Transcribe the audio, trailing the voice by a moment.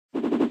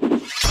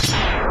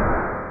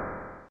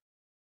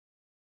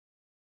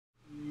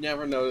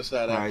Never noticed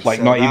that. Right, Like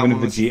so not that even a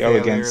one was Vegito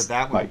failure, against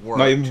that one like worked.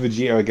 not even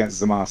Vegito against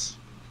Zamas.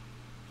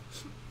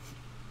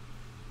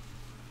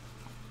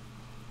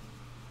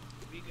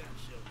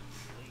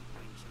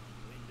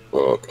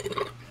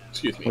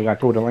 Excuse me. We got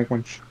two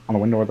delinquents on the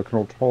window of the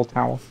control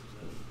tower.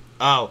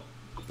 Oh.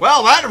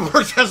 Well, that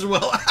worked as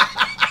well.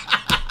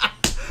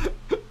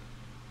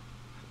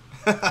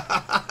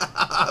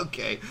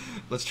 Okay.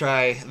 Let's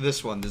try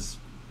this one. This,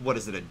 what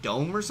is it, a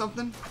dome or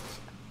something?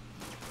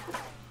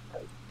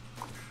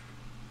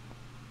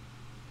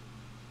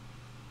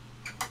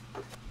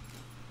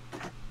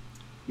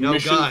 No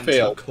Mission guns,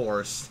 failed. of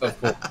course. Of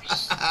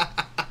course.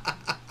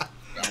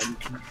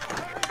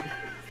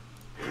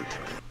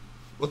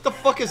 What the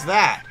fuck is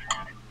that?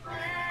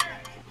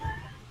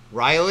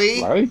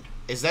 Riley? Riley?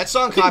 Is that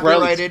song think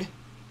copyrighted?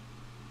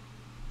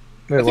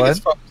 Wait,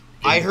 what?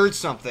 I heard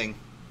something.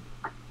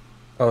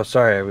 Oh,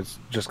 sorry, I was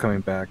just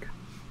coming back.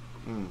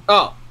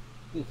 Oh.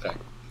 Okay.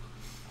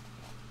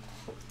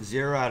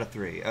 0 out of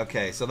 3.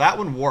 Okay, so that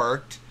one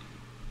worked.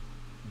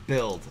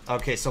 Build.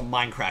 Okay, so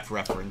Minecraft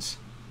reference.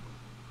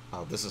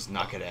 Oh, this is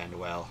not going to end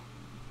well.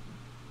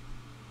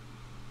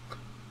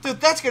 Dude,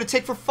 that's going to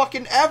take for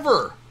fucking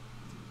ever.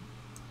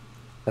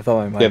 I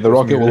thought I might. Yeah, the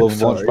rocket will have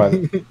launched by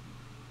then.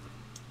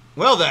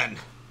 Well then.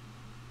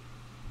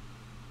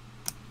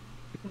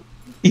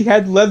 He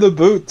had leather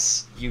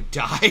boots. You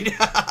died?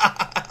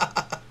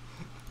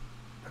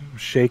 I'm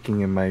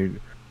shaking in my.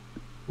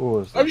 What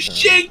was that? I'm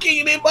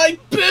shaking in my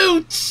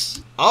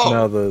boots! Oh.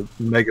 Now the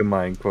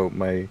Megamind quote,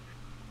 my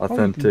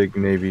authentic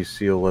Navy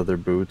SEAL leather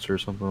boots or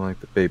something like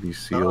the baby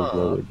seal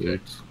leather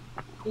boots.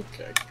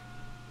 Okay.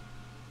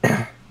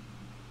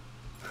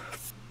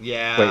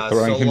 Yeah, Wait,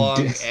 throwing so him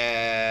long.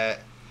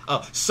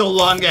 Oh, so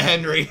long,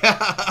 Henry.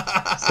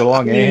 So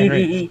long,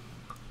 Henry.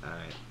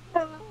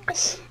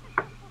 Alright.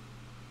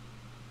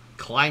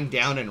 Climb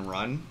down and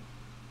run?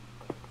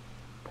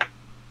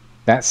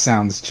 That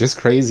sounds just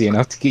crazy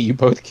enough to get you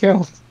both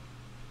killed.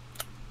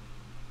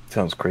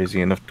 Sounds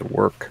crazy enough to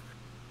work.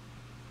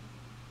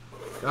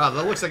 God,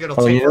 that looks like it'll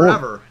Oh, take yeah.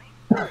 forever.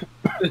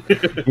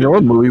 You know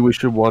what movie we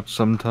should watch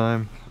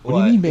sometime?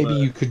 What do you mean maybe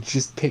you could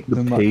just pick The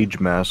them up? Page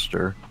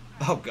Master.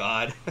 Oh,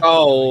 God.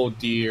 Oh,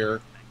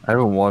 dear. I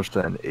haven't watched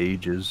that in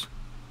ages.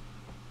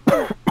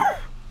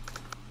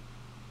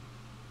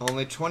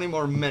 Only 20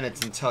 more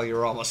minutes until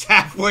you're almost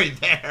halfway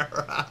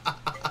there.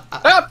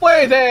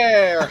 Halfway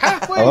there!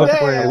 Halfway I love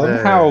there!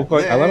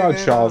 I love how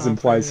Charles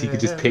implies he could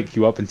just pick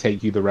you up and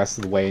take you the rest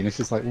of the way, and it's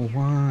just like, well,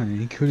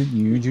 why couldn't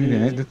you do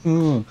that?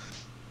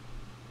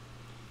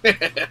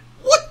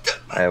 What the?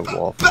 I have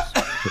waffles.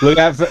 Look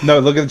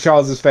at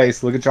Charles's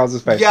face. Look at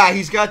Charles's face. Yeah,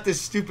 he's got this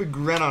stupid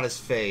grin on his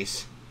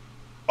face.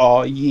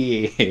 Oh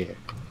yeah,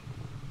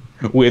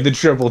 we're the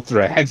triple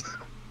threat.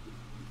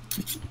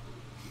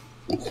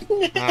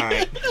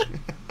 Alright.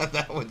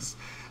 That one's...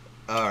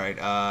 Alright,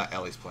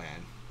 Ellie's plan.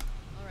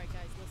 Alright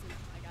guys, listen,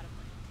 I got a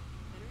plan.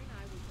 Henry and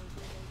I will both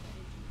reload the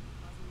engine,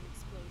 causing an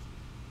explosion.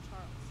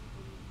 Charles,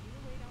 will you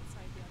wait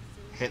outside the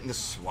auxiliary... Hitting the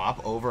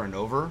swap over and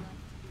over?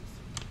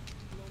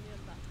 You'll only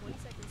have about 20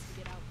 seconds to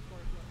get out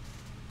before it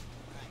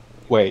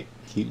blows. Wait,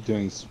 keep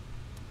doing.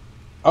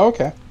 Oh,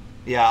 okay.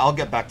 Yeah, I'll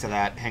get back to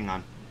that. Hang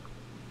on.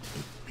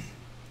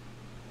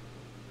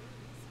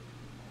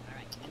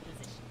 Alright, in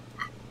position.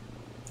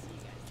 See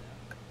you guys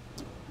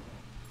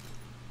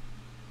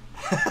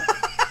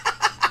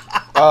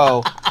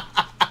Oh.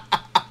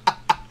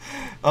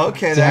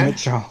 Okay, Damn then. it,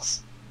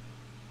 Charles.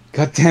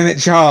 God damn it,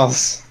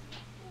 Charles.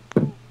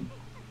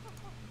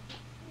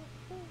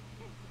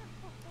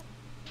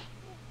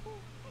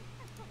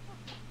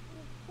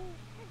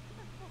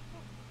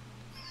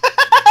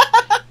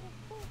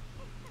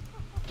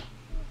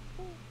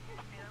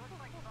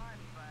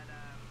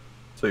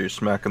 So you're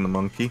smacking the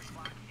monkey?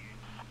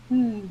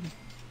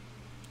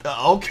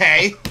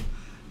 Okay.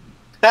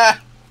 Well,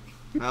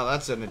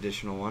 that's an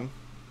additional one.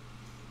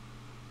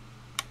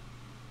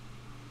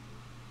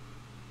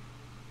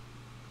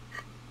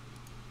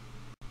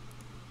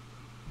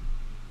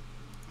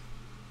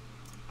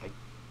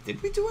 Did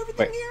we do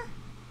everything Wait. here?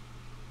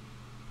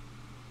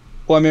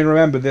 Well, I mean,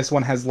 remember, this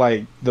one has,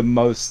 like, the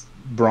most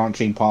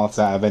branching paths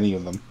out of any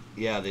of them.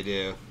 Yeah, they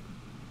do.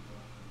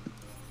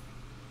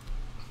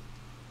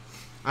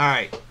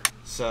 Alright.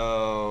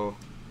 So...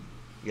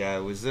 Yeah,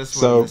 it was this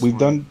one. So, this we've one.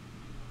 done...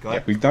 Go Yeah,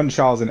 ahead. we've done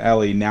Charles and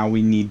Ellie, now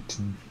we need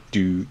to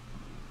do...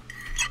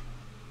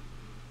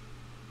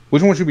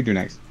 Which one should we do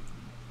next?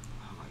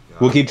 Oh my God.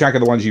 We'll keep track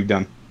of the ones you've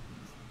done,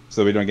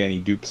 so we don't get any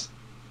dupes.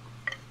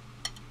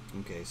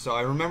 Okay, so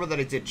I remember that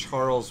I did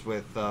Charles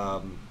with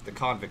the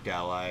convict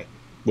ally.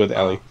 With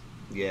Ellie.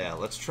 Yeah,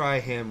 let's try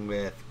him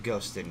with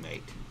Ghost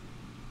Inmate.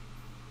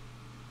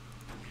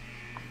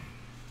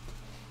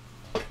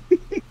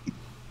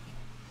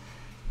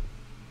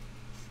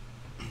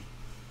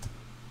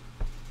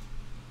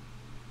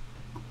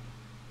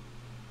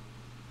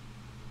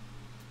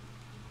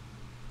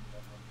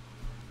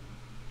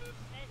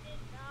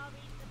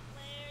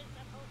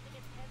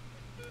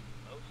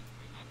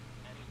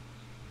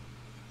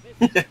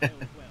 Well, broadcast.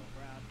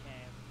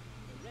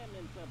 The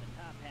remnants of the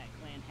Top Hat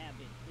clan have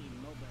been seen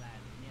mobilizing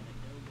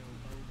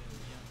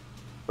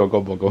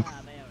Bogo Bogo.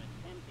 They are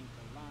attempting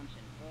to launch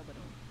an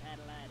orbital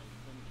satellite of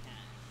some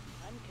kind.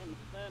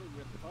 Unconfirmed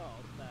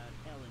reports are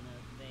telling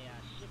us they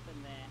are shipping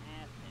their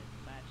assets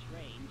by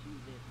train to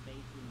this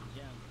base in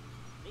the jungle.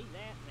 These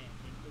assets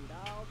include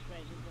all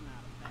treasures and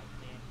artifacts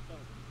they have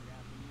stolen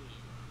throughout the years.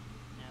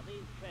 Now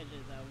these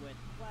treasures are worth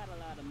quite a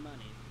lot of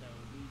money, so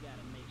we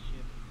gotta make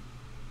sure.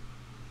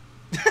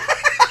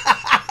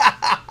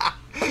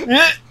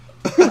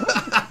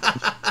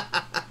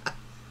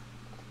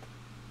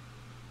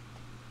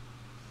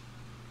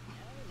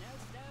 No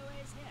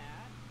stowaways here.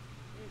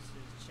 This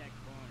is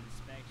checkpoint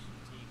inspection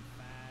team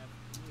 5.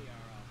 We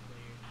are all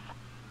clear.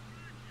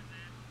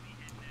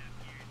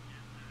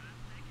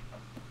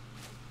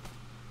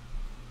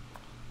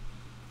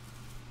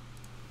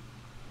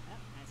 Well,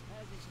 I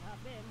suppose we should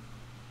hop in.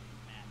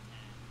 About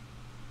time.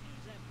 Hey,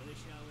 was that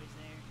bush always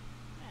there?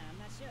 Well, I'm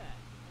not sure.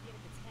 I'll give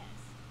it a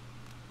test.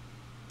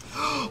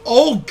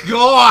 Oh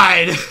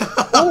God!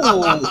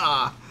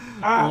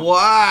 Ah.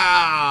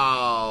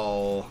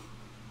 Wow.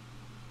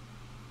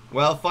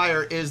 Well,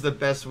 fire is the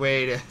best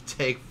way to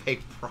take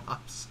fake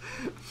props.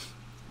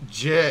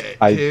 Dude.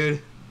 Well, I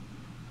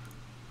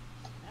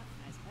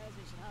suppose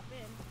we should hop in.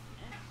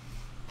 Eh?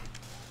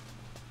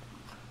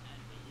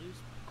 That'd be loose.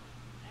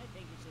 I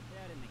think we should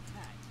throw it in the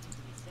cart. To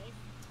be safe.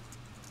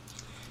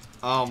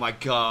 Oh my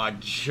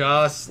God!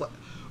 Just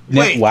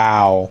Wait.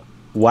 Wow.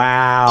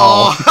 Wow.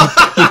 Oh.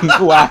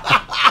 Wow.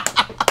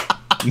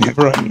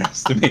 Never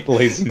underestimate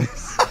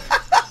laziness.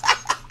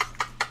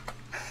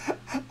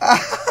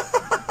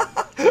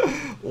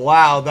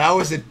 Wow, that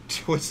was a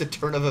twisted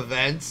turn of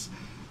events.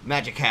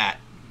 Magic hat.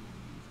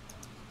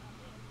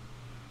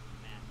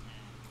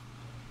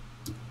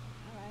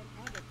 Alright,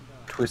 I get to go.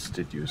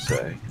 Twisted, you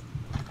say?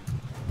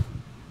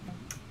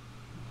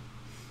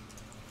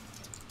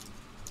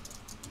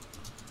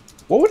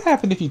 What would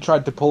happen if you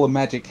tried to pull a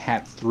magic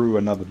hat through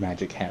another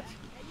magic hat? Hey,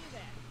 you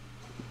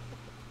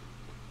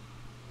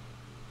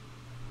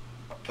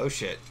there. Oh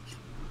shit.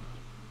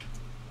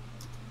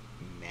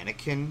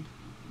 Mannequin.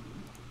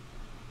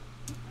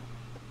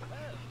 Whoa,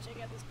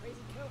 check out this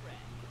crazy cobra.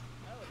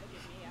 Oh, look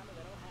at me. I'm a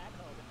little hat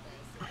holder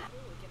person.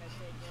 Ooh, can I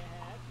take your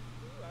hat?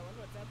 Ooh, I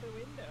wonder what's out the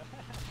window.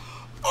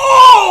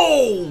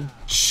 Oh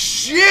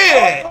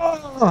shit!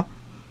 Ah!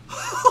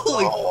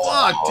 Holy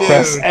fuck, dude!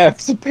 Press F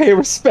to pay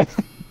respect.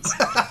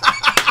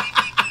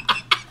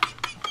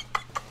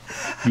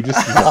 You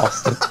just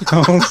lost it.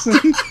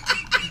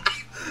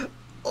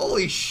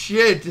 Holy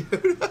shit,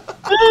 dude!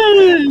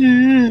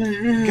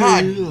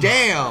 God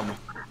damn!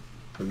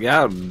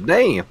 God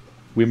damn.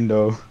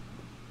 Window.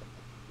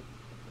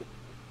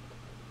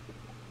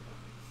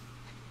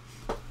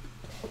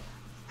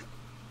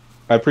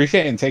 I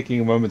appreciate him taking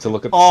a moment to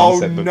look at the Oh,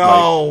 sunset, but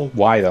no. like,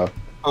 why though?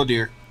 Oh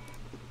dear.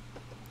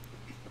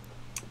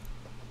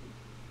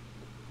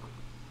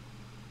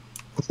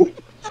 Alright,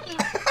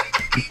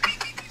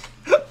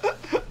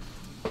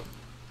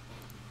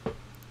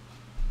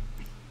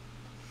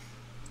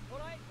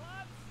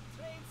 lads.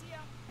 Train's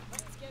here.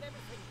 Let's get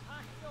everything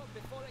packed up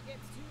before it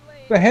gets too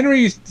late.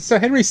 So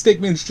Henry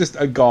Stickmin's just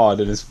a god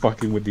and is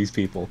fucking with these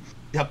people.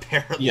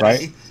 Apparently. Yes.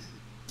 Right?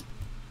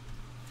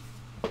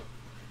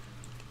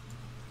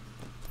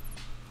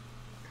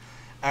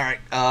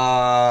 Alright,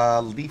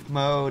 leaf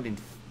mode and...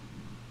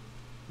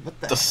 What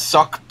the... The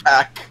suck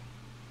pack.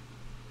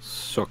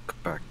 Suck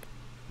back.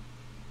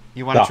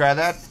 You want to Duh. try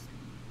that?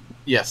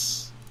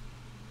 Yes.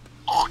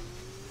 I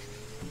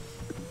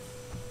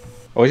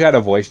wish I had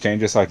a voice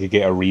changer so I could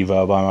get a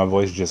reverb on my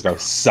voice and just go,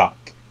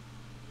 suck.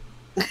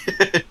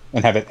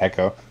 And have it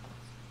echo.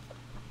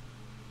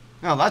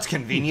 Oh, that's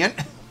convenient.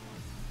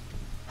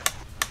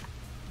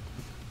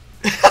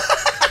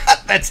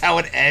 That's how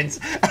it ends.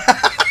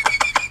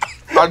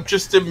 I'm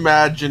just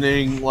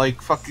imagining,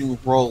 like, fucking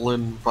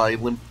Rollin' by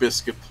Limp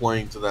Bizkit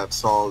playing to that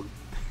song.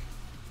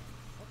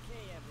 Okay,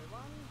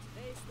 everyone.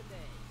 Today's the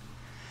day.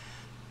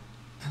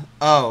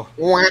 Oh.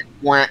 Wah,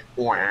 wah,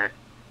 wah.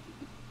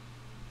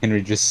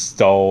 Henry just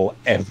stole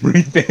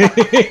everything.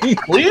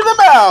 Leave them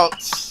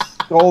out!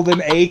 Golden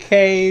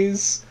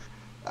AKs.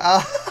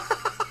 Excuse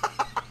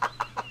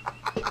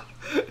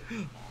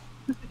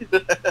me.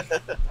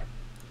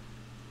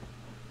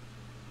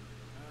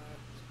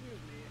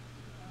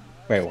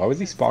 Wait, why was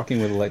he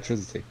sparking with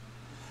electricity?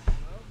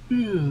 Oh, hey,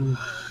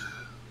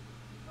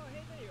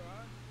 there you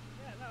are.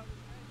 Yeah,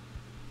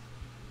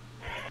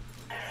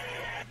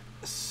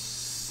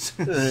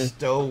 no.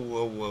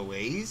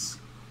 Stowaways?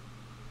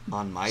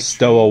 On my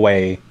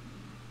Stowaway.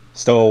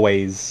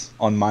 Stowaways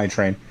on my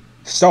train.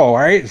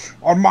 Stowaways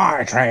on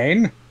my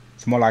train.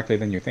 It's more likely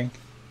than you think.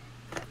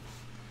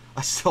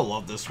 I still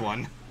love this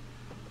one.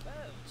 Whoa,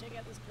 check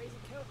out this crazy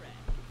cobra.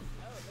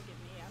 Oh, look at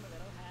me. I'm a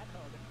little hat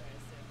holder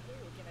person.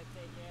 Ooh, can I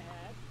take your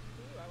hat?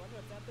 Ooh, I wonder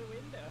what's out the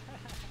window.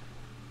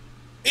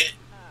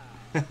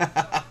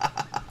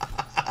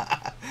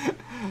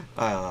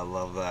 I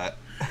love that.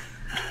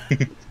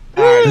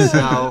 Alright,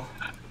 so...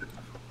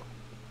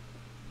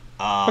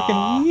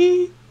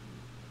 Fucking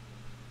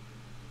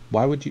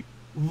why would you?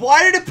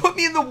 why did it put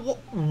me in the...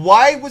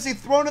 Why was he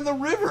thrown in the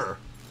river?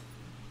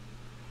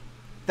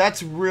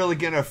 That's really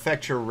gonna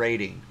affect your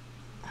rating.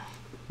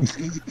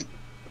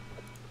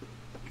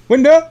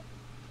 Window.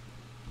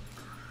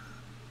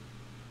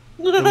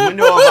 The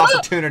window of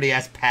opportunity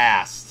has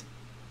passed.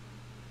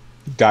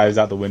 Dives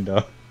out the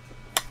window.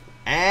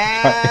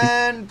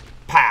 And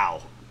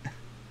pow.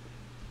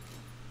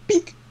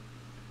 Peek.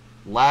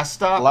 Last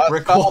stop, Last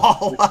brick stop,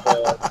 wall. brick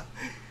wall.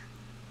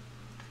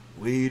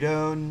 We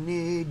don't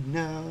need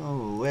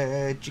no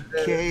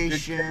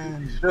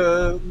education.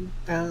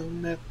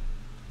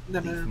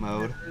 Thief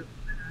mode.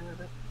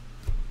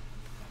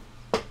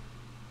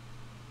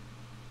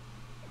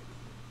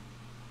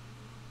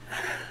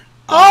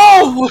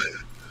 Oh!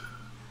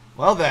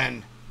 Well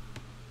then,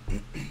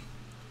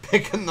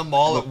 picking them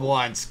all at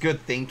once.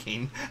 Good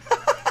thinking.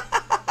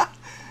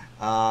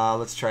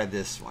 Let's try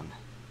this one.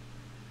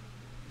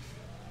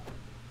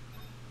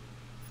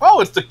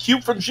 Oh, it's the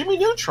cube from Jimmy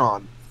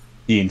Neutron.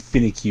 The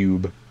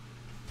Infinicube.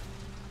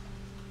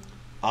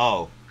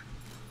 Oh,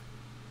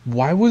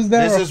 Why was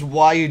there? this is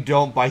why you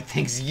don't buy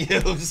things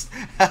used.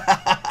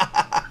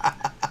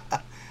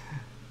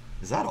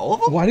 Is that all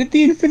of them? Why did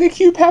the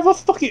Infinicube have a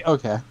fucking?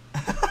 Okay.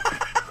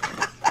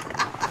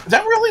 Is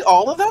that really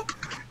all of them?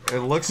 It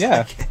looks Yeah.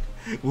 like it.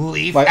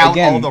 Leave Like, out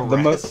again, all the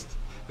the rest.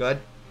 Good.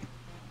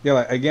 Yeah,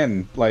 like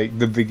again, like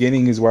the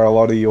beginning is where a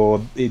lot of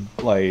your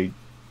like.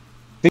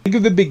 Think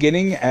of the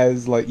beginning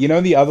as like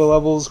the other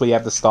levels where you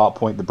have the start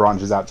point that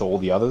branches out to all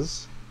the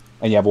others,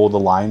 and you have all the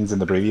lines in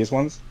the previous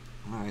ones.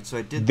 All right, so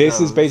I did. This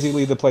is those.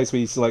 basically the place where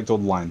you select all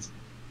the lines.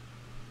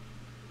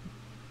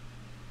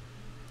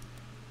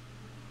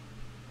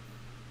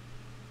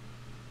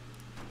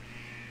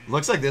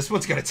 Looks like this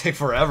one's gonna take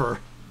forever.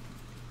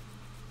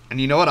 And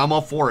you know what? I'm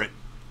all for it.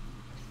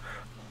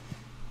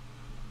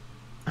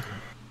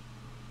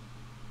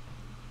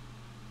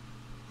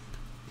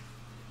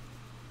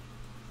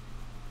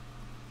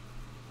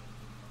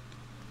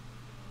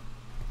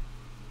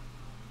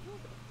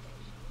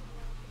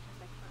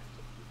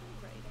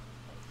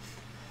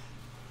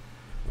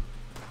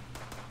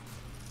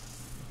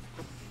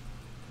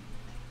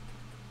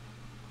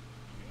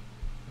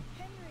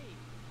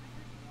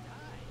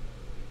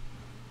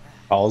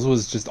 Charles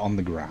was just on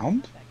the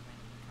ground.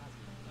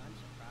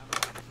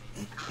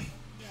 Yeah,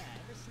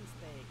 ever since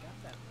they got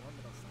that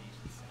orbital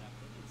station set up,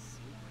 they've been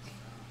super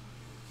strong.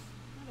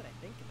 Now that I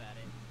think about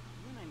it,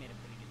 you and I made a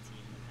pretty good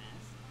team in the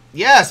past.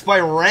 Yes, by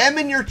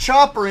ramming your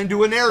chopper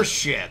into an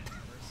airship.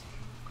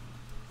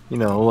 You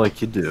know,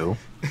 like you do.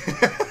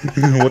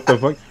 What the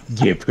fuck?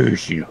 Yeah,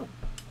 push you.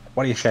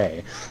 What do you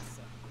say?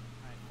 So,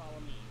 alright, follow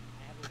me.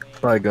 I have a way.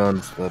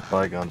 Bygones, let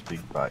bygones be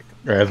bygones.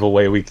 Or have a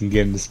way we can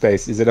get into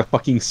space. Is it a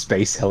fucking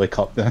space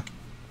helicopter?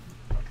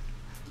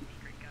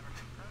 Secret government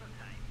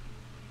prototype.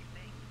 What do you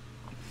think?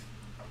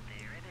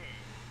 There it is.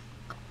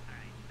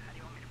 Alright, how do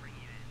you want me to bring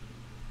you in?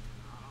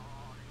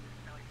 Oh, this is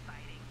so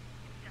exciting.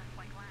 It's just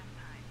like last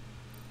time.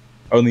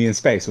 Only in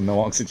space with no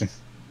oxygen.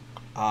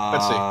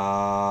 Let's see.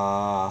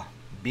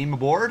 Beam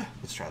aboard?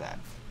 Let's try that.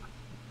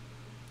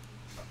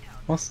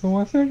 What's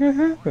that gonna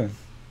happen?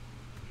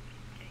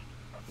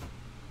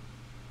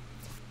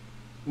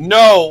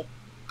 No!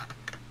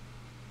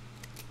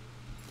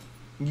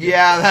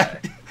 Yeah,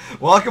 that.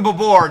 Welcome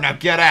aboard. Now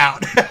get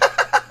out.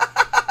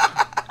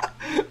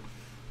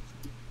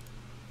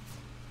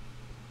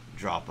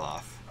 Drop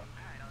off.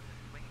 Alright, I'll just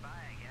swing by,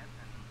 I guess,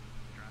 and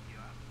drop you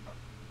off.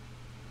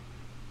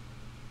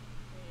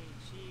 Hey,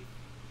 Chief.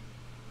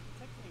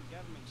 Detecting a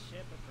government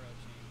ship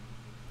approaching.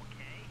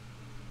 Okay.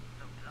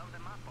 So blow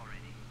them up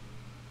already.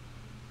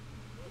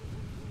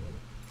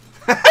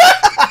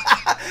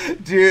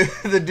 Dude,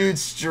 the dude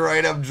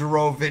straight up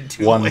drove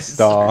into One lasers.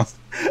 star.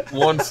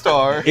 1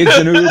 star. It's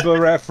an Uber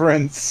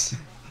reference.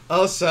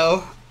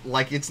 Also,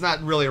 like, it's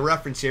not really a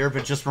reference here,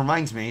 but it just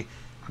reminds me.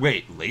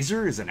 Wait,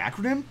 laser is an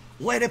acronym?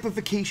 Light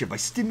amplification by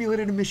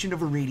stimulated emission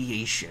of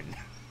irradiation.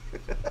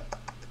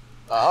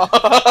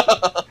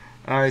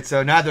 Alright,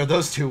 so neither of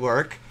those two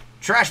work.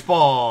 Trash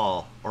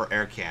ball! Or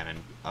air cannon.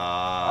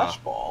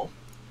 Flashball.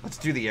 Let's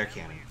do the air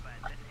cannon.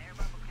 But this air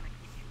bubble's gonna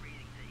keep you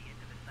breathing till you get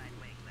to the side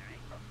wings,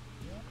 alright?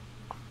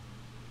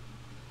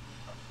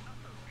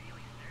 Also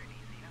really sturdy,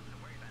 so you don't have to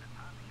worry about it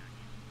popping on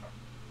you.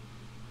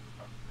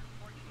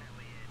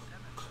 Unfortunately, it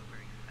doesn't move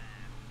very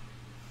fast.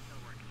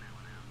 Still working that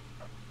one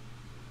out.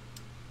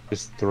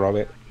 Just throw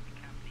it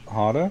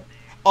harder.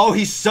 Oh,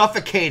 he's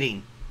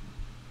suffocating!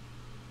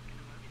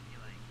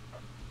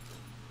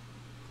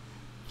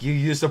 You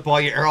used up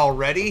all your air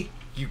already?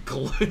 You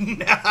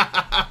glutton.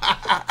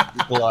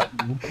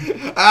 Glutton.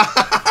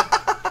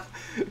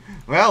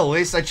 Well, at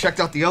least I checked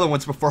out the other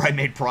ones before I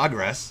made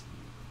progress.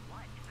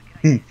 What?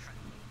 It's a good idea to try